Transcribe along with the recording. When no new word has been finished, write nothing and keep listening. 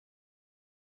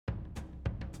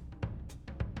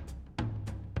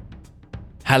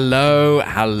Hello,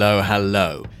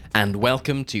 and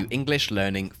welcome to English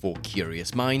Learning for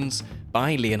Curious Minds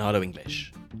by Leonardo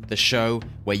English, the show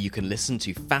where you can listen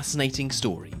to fascinating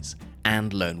stories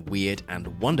and learn weird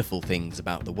and wonderful things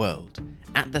about the world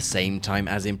at the same time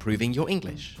as improving your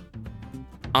English.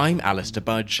 I'm Alistair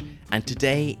Budge, and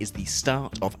today is the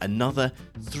start of another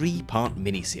 3-part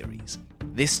mini-series,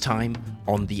 this time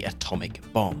on the atomic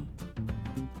bomb.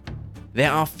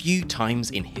 There are few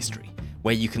times in history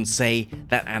where you can say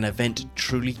that an event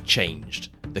truly changed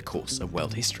the course of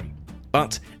world history.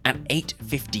 But at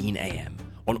 8:15 a.m.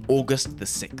 on August the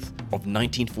 6th of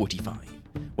 1945,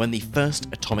 when the first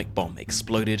atomic bomb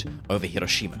exploded over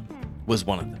Hiroshima, was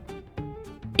one of them.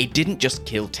 It didn't just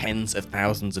kill tens of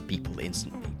thousands of people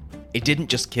instantly. It didn't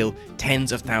just kill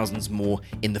tens of thousands more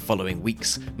in the following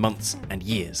weeks, months, and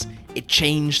years. It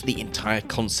changed the entire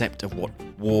concept of what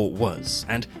war was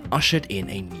and ushered in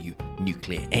a new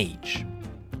nuclear age.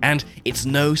 And it's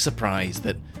no surprise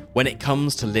that when it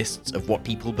comes to lists of what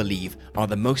people believe are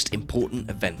the most important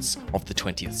events of the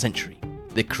 20th century,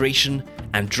 the creation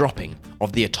and dropping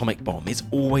of the atomic bomb is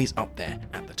always up there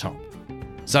at the top.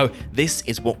 So this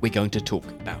is what we're going to talk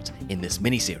about in this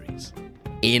mini-series.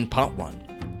 In part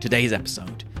 1, today's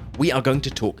episode, we are going to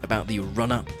talk about the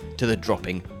run-up to the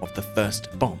dropping of the first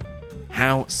bomb,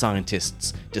 how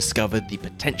scientists discovered the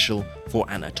potential for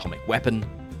an atomic weapon,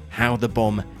 how the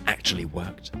bomb actually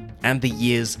worked, and the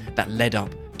years that led up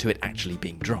to it actually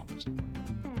being dropped.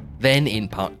 Then in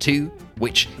part 2,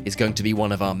 which is going to be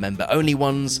one of our member-only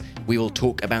ones, we will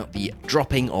talk about the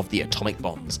dropping of the atomic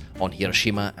bombs on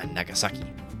Hiroshima and Nagasaki,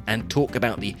 and talk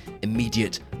about the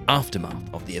immediate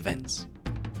aftermath of the events.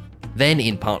 Then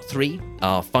in part 3,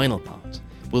 our final part,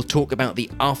 we'll talk about the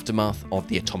aftermath of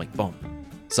the atomic bomb,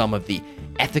 some of the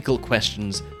ethical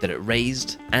questions that it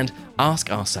raised, and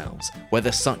ask ourselves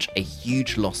whether such a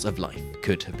huge loss of life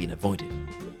could have been avoided.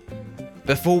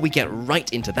 Before we get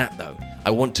right into that though,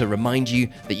 I want to remind you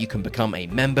that you can become a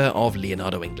member of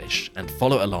Leonardo English and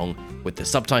follow along with the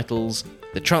subtitles,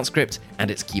 the transcript, and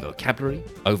its key vocabulary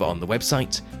over on the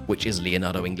website, which is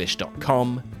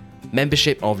leonardoenglish.com.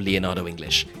 Membership of Leonardo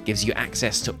English gives you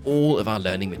access to all of our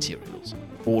learning materials,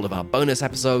 all of our bonus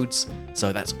episodes,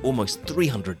 so that's almost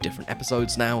 300 different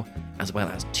episodes now, as well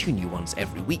as 2 new ones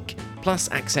every week, plus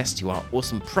access to our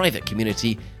awesome private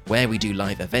community where we do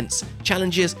live events,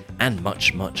 challenges, and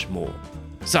much, much more.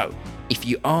 So, if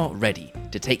you are ready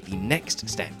to take the next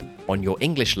step on your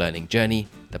English learning journey,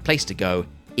 the place to go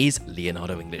is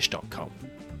leonardoenglish.com.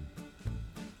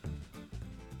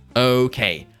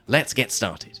 Okay, let's get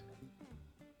started.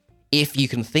 If you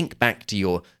can think back to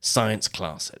your science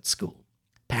class at school,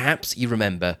 perhaps you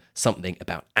remember something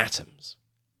about atoms.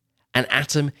 An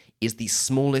atom is the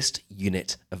smallest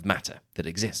unit of matter that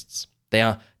exists. They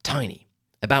are tiny,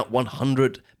 about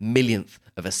 100 millionth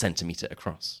of a centimetre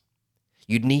across.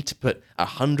 You'd need to put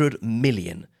 100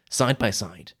 million side by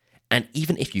side, and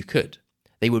even if you could,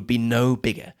 they would be no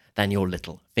bigger than your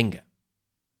little finger.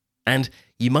 And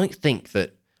you might think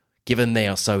that, given they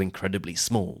are so incredibly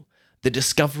small, the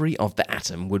discovery of the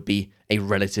atom would be a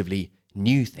relatively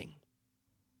new thing.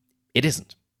 It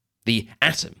isn't. The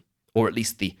atom, or at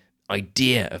least the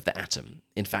idea of the atom,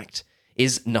 in fact,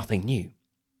 is nothing new.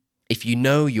 If you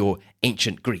know your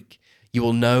ancient Greek, you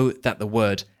will know that the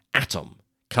word atom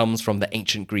comes from the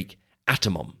ancient Greek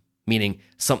atomon, meaning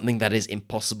something that is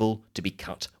impossible to be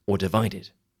cut or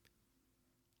divided.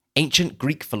 Ancient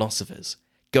Greek philosophers,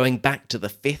 going back to the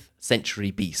 5th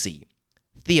century BC,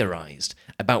 theorized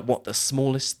about what the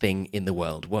smallest thing in the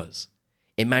world was,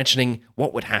 imagining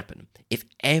what would happen if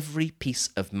every piece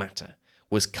of matter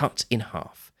was cut in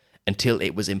half until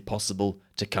it was impossible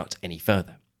to cut any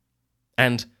further.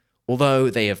 And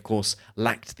although they of course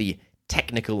lacked the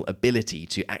technical ability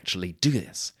to actually do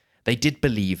this, they did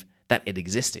believe that it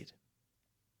existed.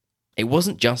 It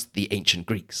wasn't just the ancient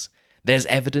Greeks. There's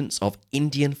evidence of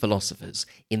Indian philosophers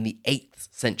in the 8th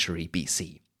century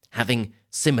BC having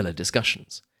similar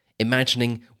discussions,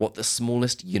 imagining what the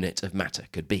smallest unit of matter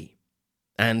could be.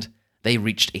 And they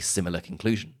reached a similar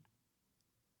conclusion.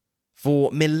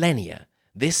 For millennia,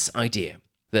 this idea,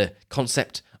 the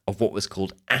concept of what was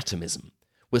called atomism,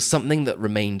 was something that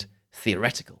remained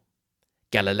theoretical.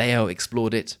 Galileo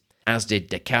explored it, as did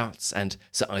Descartes and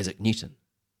Sir Isaac Newton.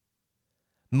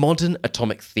 Modern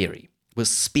atomic theory was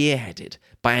spearheaded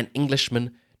by an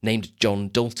Englishman named John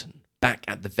Dalton back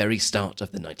at the very start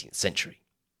of the 19th century.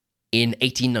 In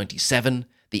 1897,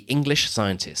 the English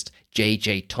scientist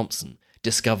J.J. Thomson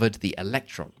discovered the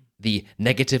electron, the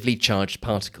negatively charged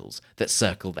particles that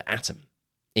circle the atom.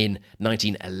 In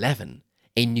 1911,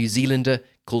 a New Zealander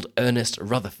called Ernest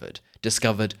Rutherford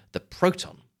discovered the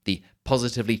proton, the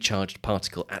positively charged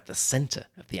particle at the center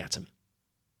of the atom.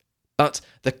 But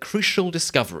the crucial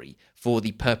discovery for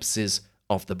the purposes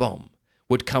of the bomb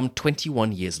would come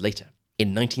 21 years later, in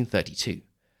 1932,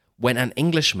 when an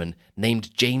Englishman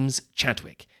named James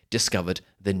Chadwick discovered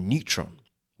the neutron,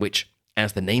 which,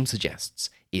 as the name suggests,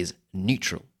 is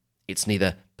neutral. It's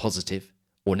neither positive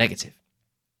or negative.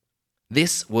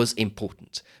 This was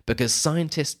important because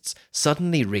scientists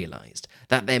suddenly realized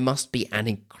that there must be an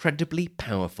incredibly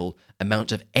powerful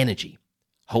amount of energy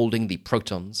holding the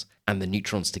protons and the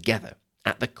neutrons together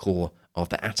at the core of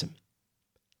the atom.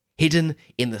 Hidden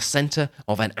in the center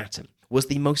of an atom was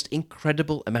the most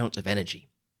incredible amount of energy.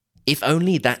 If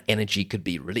only that energy could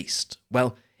be released,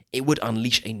 well, it would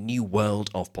unleash a new world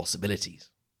of possibilities.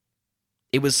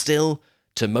 It was still,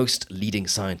 to most leading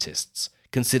scientists,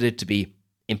 considered to be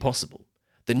impossible.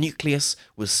 The nucleus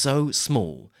was so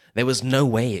small, there was no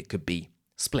way it could be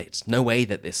split, no way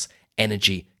that this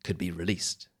energy could be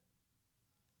released.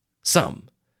 Some,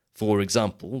 for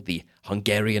example, the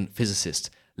Hungarian physicist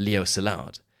Leo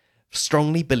Szilard,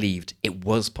 strongly believed it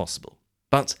was possible,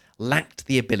 but lacked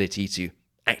the ability to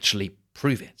actually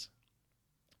prove it.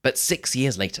 But 6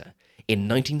 years later, in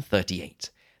 1938,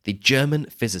 the German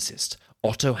physicist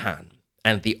Otto Hahn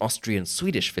and the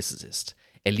Austrian-Swedish physicist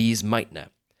Elise Meitner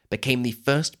became the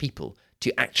first people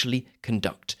to actually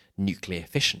conduct nuclear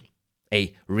fission,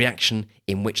 a reaction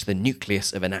in which the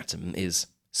nucleus of an atom is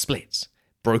split,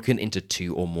 broken into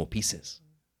two or more pieces.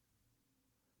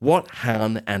 What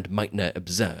Hahn and Meitner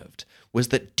observed was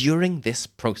that during this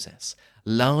process,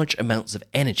 large amounts of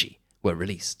energy were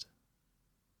released.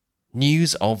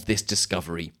 News of this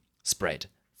discovery spread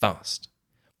fast.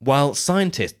 While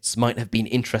scientists might have been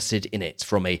interested in it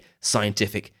from a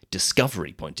scientific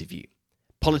discovery point of view,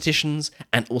 politicians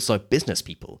and also business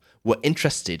people were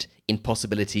interested in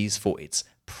possibilities for its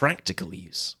practical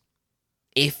use.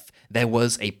 If there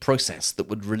was a process that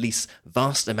would release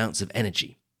vast amounts of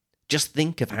energy, just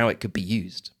think of how it could be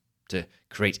used to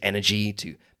create energy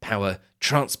to power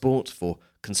transport, for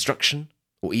construction,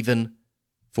 or even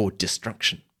for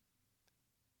destruction.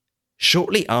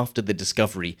 Shortly after the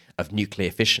discovery of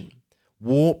nuclear fission,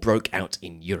 war broke out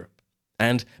in Europe,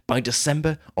 and by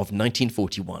December of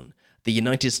 1941, the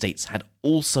United States had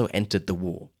also entered the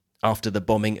war after the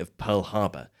bombing of Pearl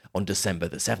Harbor on December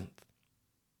the 7th.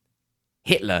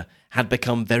 Hitler had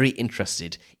become very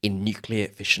interested in nuclear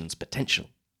fission's potential,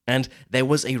 and there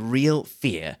was a real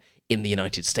fear in the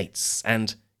United States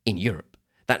and in Europe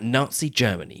that Nazi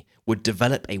Germany would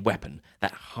develop a weapon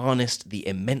that harnessed the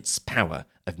immense power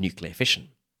of nuclear fission,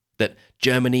 that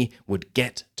Germany would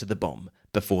get to the bomb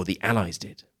before the Allies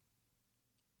did.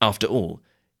 After all,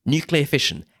 nuclear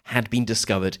fission had been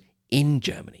discovered in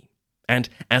Germany, and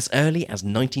as early as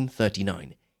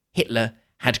 1939, Hitler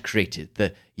had created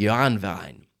the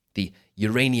Uranverein, the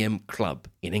Uranium Club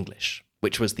in English,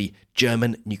 which was the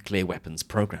German nuclear weapons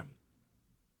program.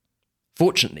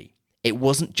 Fortunately, it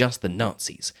wasn't just the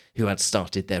Nazis who had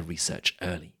started their research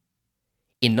early.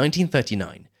 In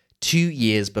 1939, 2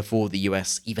 years before the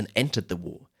US even entered the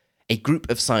war, a group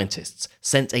of scientists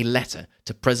sent a letter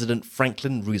to President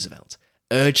Franklin Roosevelt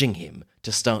urging him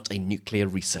to start a nuclear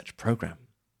research program.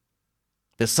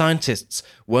 The scientists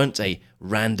weren't a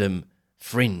random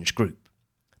fringe group.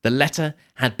 The letter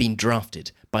had been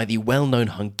drafted by the well-known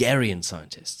Hungarian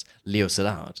scientist Leo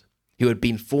Szilard, who had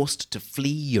been forced to flee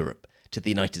Europe to the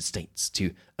United States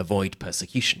to avoid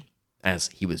persecution, as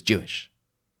he was Jewish.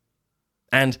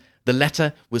 And the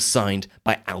letter was signed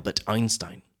by Albert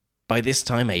Einstein, by this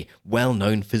time a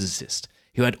well-known physicist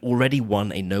who had already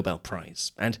won a Nobel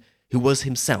Prize and who was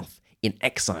himself in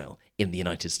exile in the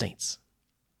United States.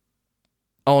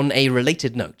 On a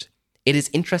related note, it is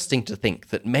interesting to think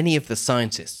that many of the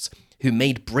scientists who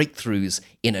made breakthroughs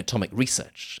in atomic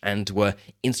research and were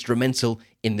instrumental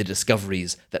in the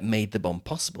discoveries that made the bomb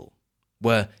possible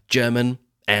were German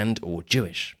and or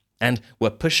Jewish, and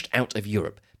were pushed out of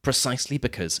Europe precisely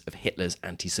because of Hitler's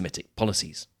anti-Semitic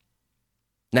policies.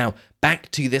 Now,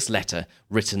 back to this letter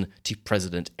written to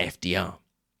President FDR.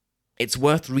 It's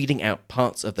worth reading out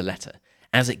parts of the letter,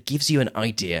 as it gives you an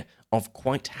idea of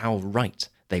quite how right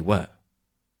they were.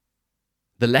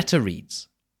 The letter reads,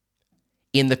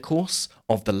 "In the course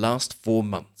of the last 4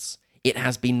 months, it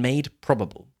has been made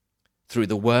probable, through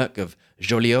the work of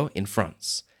Joliot in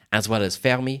France, as well as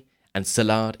Fermi and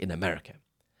Szilard in America,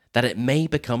 that it may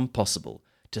become possible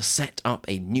to set up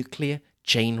a nuclear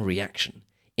chain reaction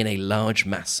in a large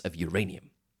mass of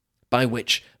uranium, by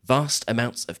which vast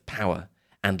amounts of power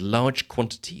and large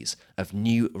quantities of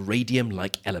new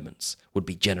radium-like elements would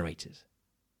be generated.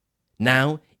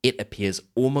 Now it appears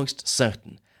almost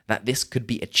certain that this could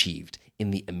be achieved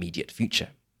in the immediate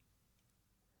future,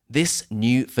 This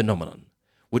new phenomenon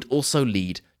would also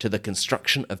lead to the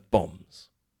construction of bombs,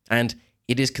 and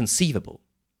it is conceivable,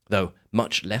 though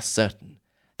much less certain,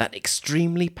 that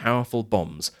extremely powerful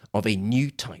bombs of a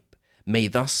new type may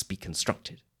thus be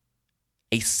constructed.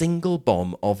 A single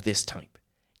bomb of this type,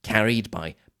 carried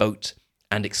by boat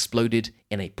and exploded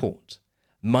in a port,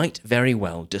 might very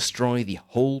well destroy the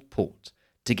whole port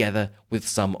together with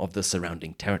some of the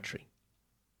surrounding territory.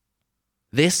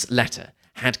 This letter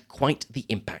had quite the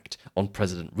impact on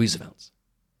President Roosevelt.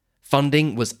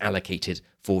 Funding was allocated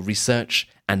for research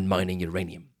and mining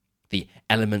uranium, the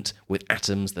element with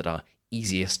atoms that are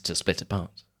easiest to split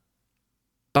apart.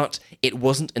 But it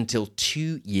wasn't until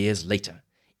 2 years later,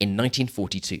 in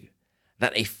 1942,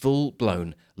 that a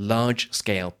full-blown,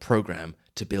 large-scale program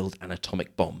to build an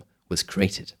atomic bomb was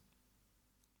created.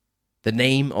 The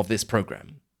name of this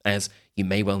program, as you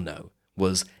may well know,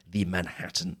 was the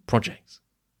Manhattan Project.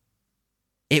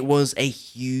 It was a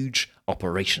huge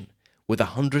operation with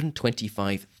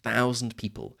 125,000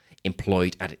 people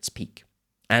employed at its peak,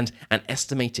 and an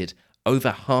estimated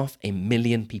over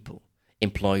 500,000 people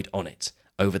employed on it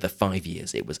over the 5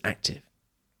 years it was active.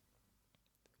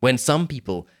 When some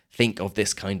people think of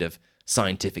this kind of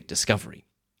scientific discovery,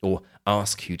 or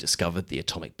ask who discovered the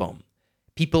atomic bomb,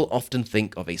 people often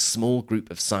think of a small group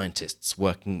of scientists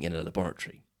working in a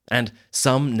laboratory, and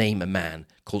some name a man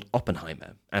called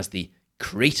Oppenheimer as the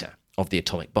creator of the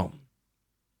atomic bomb.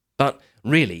 But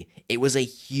really, it was a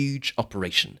huge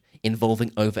operation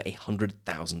involving over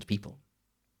 100,000 people.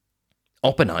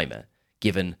 Oppenheimer,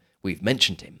 given we've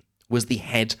mentioned him, was the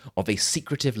head of a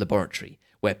secretive laboratory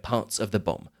where parts of the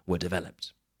bomb were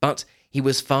developed. But he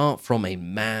was far from a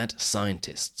mad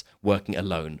scientist working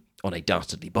alone on a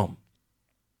dastardly bomb.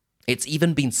 It's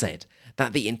even been said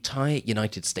that the entire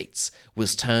United States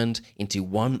was turned into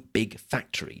one big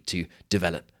factory to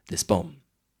develop this bomb.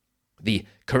 The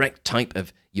correct type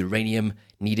of uranium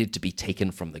needed to be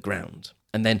taken from the ground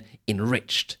and then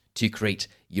enriched to create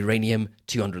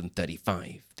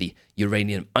uranium-235, the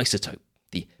uranium isotope,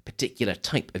 the particular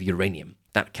type of uranium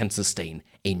that can sustain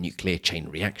a nuclear chain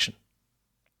reaction.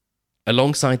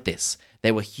 Alongside this,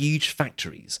 there were huge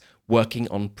factories working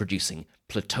on producing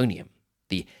plutonium,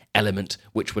 the element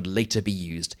which would later be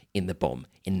used in the bomb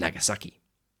in Nagasaki.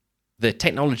 The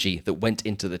technology that went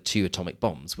into the 2 atomic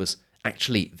bombs was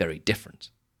actually very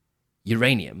different.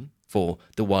 Uranium for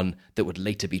the one that would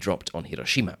later be dropped on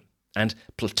Hiroshima, and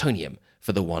plutonium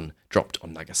for the one dropped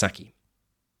on Nagasaki.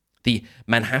 The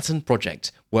Manhattan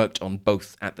Project worked on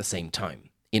both at the same time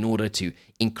in order to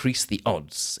increase the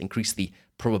odds, increase the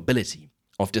probability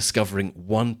of discovering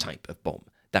one type of bomb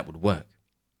that would work.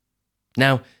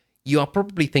 Now, you are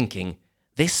probably thinking,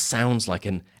 this sounds like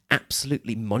an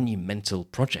absolutely monumental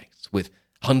project with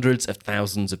hundreds of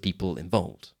thousands of people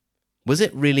involved. Was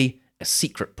it really a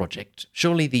secret project?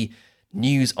 Surely the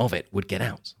news of it would get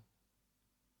out.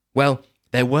 Well,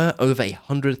 there were over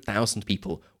 100,000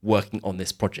 people working on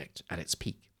this project at its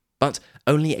peak, but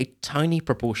only a tiny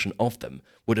proportion of them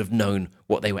would have known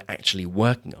what they were actually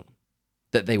working on,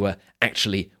 that they were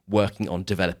actually working on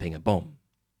developing a bomb.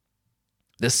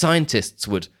 The scientists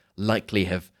would likely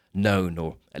have known,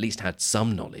 or at least had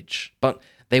some knowledge, but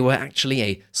they were actually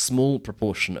a small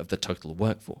proportion of the total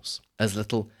workforce, as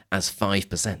little as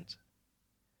 5%.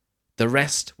 The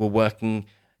rest were working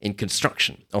in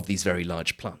construction of these very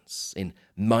large plants, in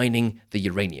mining the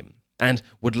uranium, and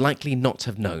would likely not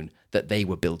have known that they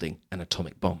were building an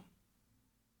atomic bomb.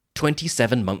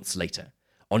 27 months later,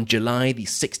 on July the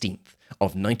 16th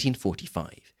of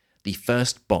 1945, the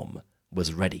first bomb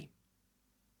was ready.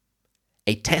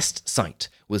 A test site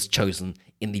was chosen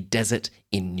in the desert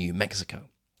in New Mexico,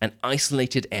 an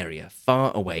isolated area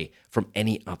far away from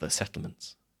any other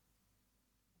settlements.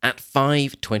 At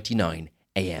 5:29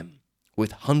 a.m.,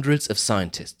 with hundreds of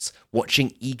scientists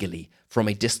watching eagerly from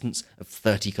a distance of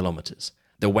 30 kilometers,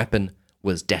 the weapon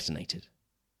was detonated.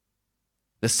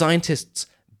 The scientists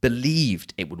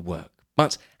believed it would work,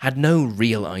 but had no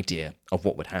real idea of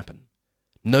what would happen.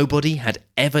 Nobody had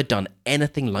ever done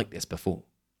anything like this before.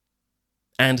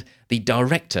 And the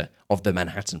director of the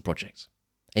Manhattan Project,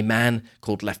 a man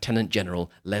called Lieutenant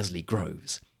General Leslie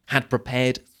Groves, had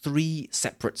prepared 3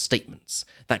 separate statements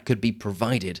that could be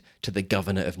provided to the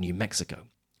governor of New Mexico,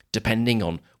 depending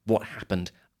on what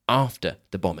happened after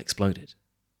the bomb exploded.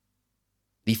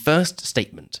 The first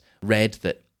statement read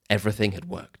that everything had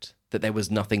worked, that there was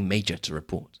nothing major to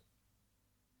report.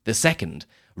 The second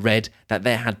read that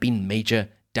there had been major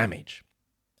damage.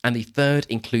 And the third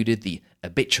included the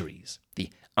obituaries, the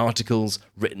articles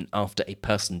written after a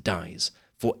person dies,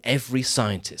 for every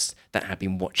scientist that had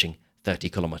been watching 30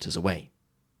 kilometers away.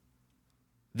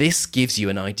 This gives you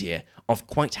an idea of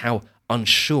quite how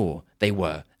unsure they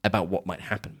were about what might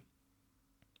happen.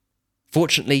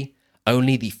 Fortunately,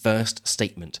 only the first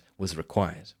statement was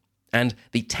required, and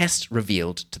the test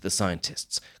revealed to the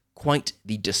scientists quite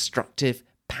the destructive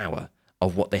power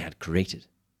of what they had created.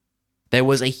 There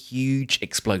was a huge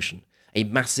explosion, a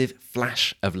massive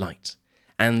flash of light,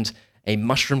 and a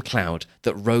mushroom cloud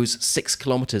that rose 6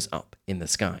 kilometers up in the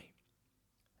sky.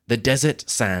 The desert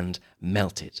sand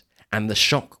melted, and the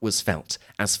shock was felt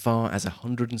as far as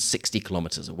 160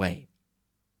 kilometers away.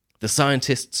 The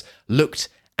scientists looked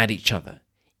at each other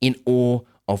in awe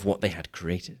of what they had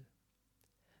created.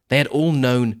 They had all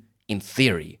known, in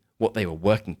theory, what they were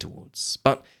working towards,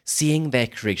 but seeing their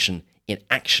creation in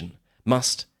action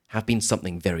must have been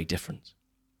something very different.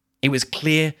 It was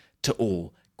clear to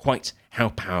all quite how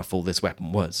powerful this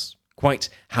weapon was, quite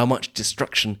how much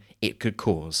destruction it could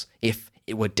cause if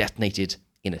it were detonated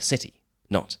in a city,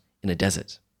 not in a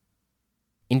desert.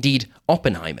 Indeed,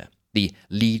 Oppenheimer, the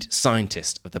lead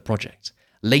scientist of the project,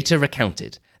 later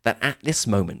recounted that at this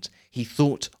moment he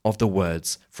thought of the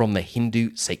words from the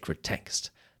Hindu sacred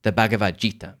text, the Bhagavad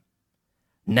Gita.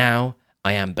 "Now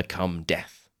I am become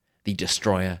death, the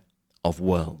destroyer of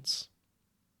worlds."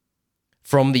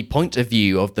 From the point of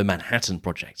view of the Manhattan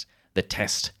Project, the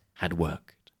test had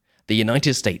worked. The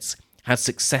United States had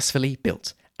successfully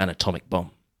built an atomic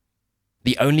bomb.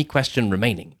 The only question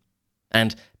remaining,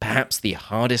 and perhaps the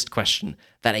hardest question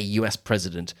that a US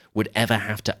president would ever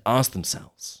have to ask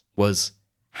themselves, was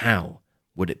how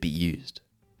would it be used?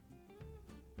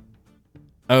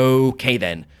 Okay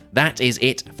then, that is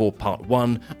it for part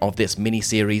 1 of this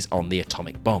mini-series on the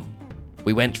atomic bomb.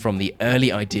 We went from the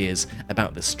early ideas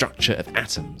about the structure of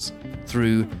atoms,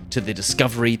 through to the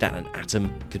discovery that an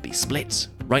atom could be split,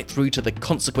 right through to the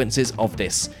consequences of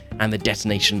this and the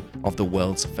detonation of the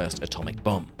world's first atomic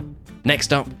bomb.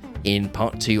 Next up, in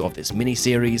part 2 of this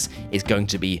mini-series, is going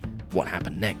to be what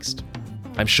happened next.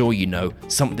 I'm sure you know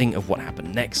something of what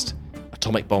happened next.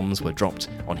 Atomic bombs were dropped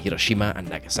on Hiroshima and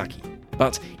Nagasaki.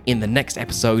 But in the next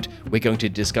episode, we're going to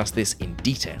discuss this in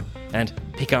detail and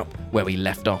pick up where we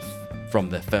left off from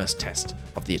the first test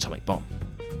of the atomic bomb.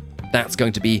 That's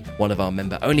going to be one of our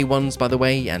member-only ones, by the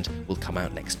way, and will come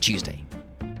out next Tuesday.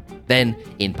 Then,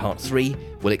 in part 3,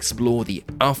 we'll explore the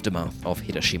aftermath of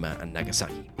Hiroshima and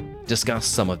Nagasaki, discuss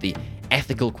some of the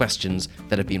ethical questions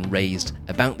that have been raised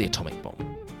about the atomic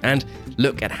bomb, and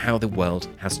look at how the world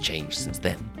has changed since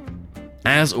then.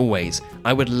 As always,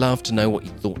 I would love to know what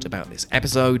you thought about this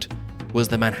episode. Was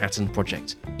the Manhattan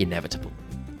Project inevitable?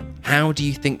 How do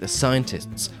you think the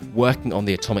scientists working on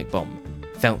the atomic bomb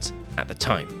felt at the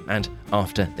time and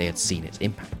after they had seen its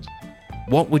impact?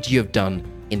 What would you have done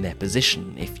in their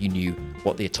position if you knew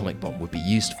what the atomic bomb would be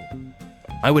used for?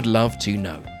 I would love to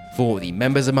know. For the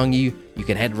members among you, you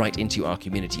can head right into our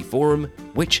community forum,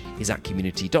 which is at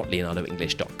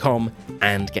community.leonardoenglish.com,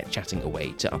 and get chatting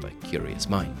away to other curious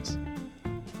minds.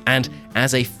 And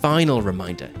as a final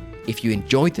reminder, if you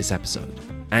enjoyed this episode,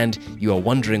 and you are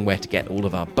wondering where to get all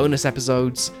of our bonus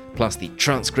episodes, plus the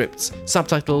transcripts,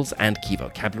 subtitles, and key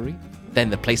vocabulary, then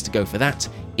the place to go for that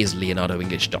is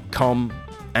leonardoenglish.com.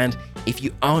 And if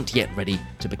you aren't yet ready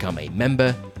to become a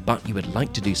member, but you would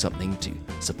like to do something to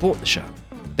support the show,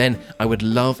 then I would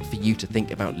love for you to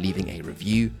think about leaving a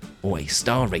review or a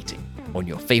star rating on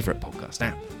your favorite podcast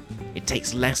app. It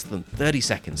takes less than 30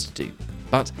 seconds to do,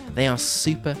 but they are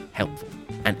super helpful,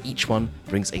 and each one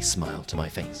brings a smile to my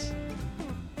face.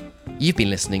 You've been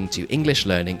listening to English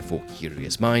Learning for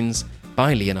Curious Minds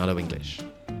by Leonardo English.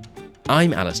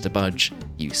 I'm Alistair Budge,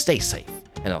 you stay safe,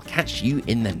 and I'll catch you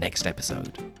in the next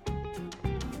episode.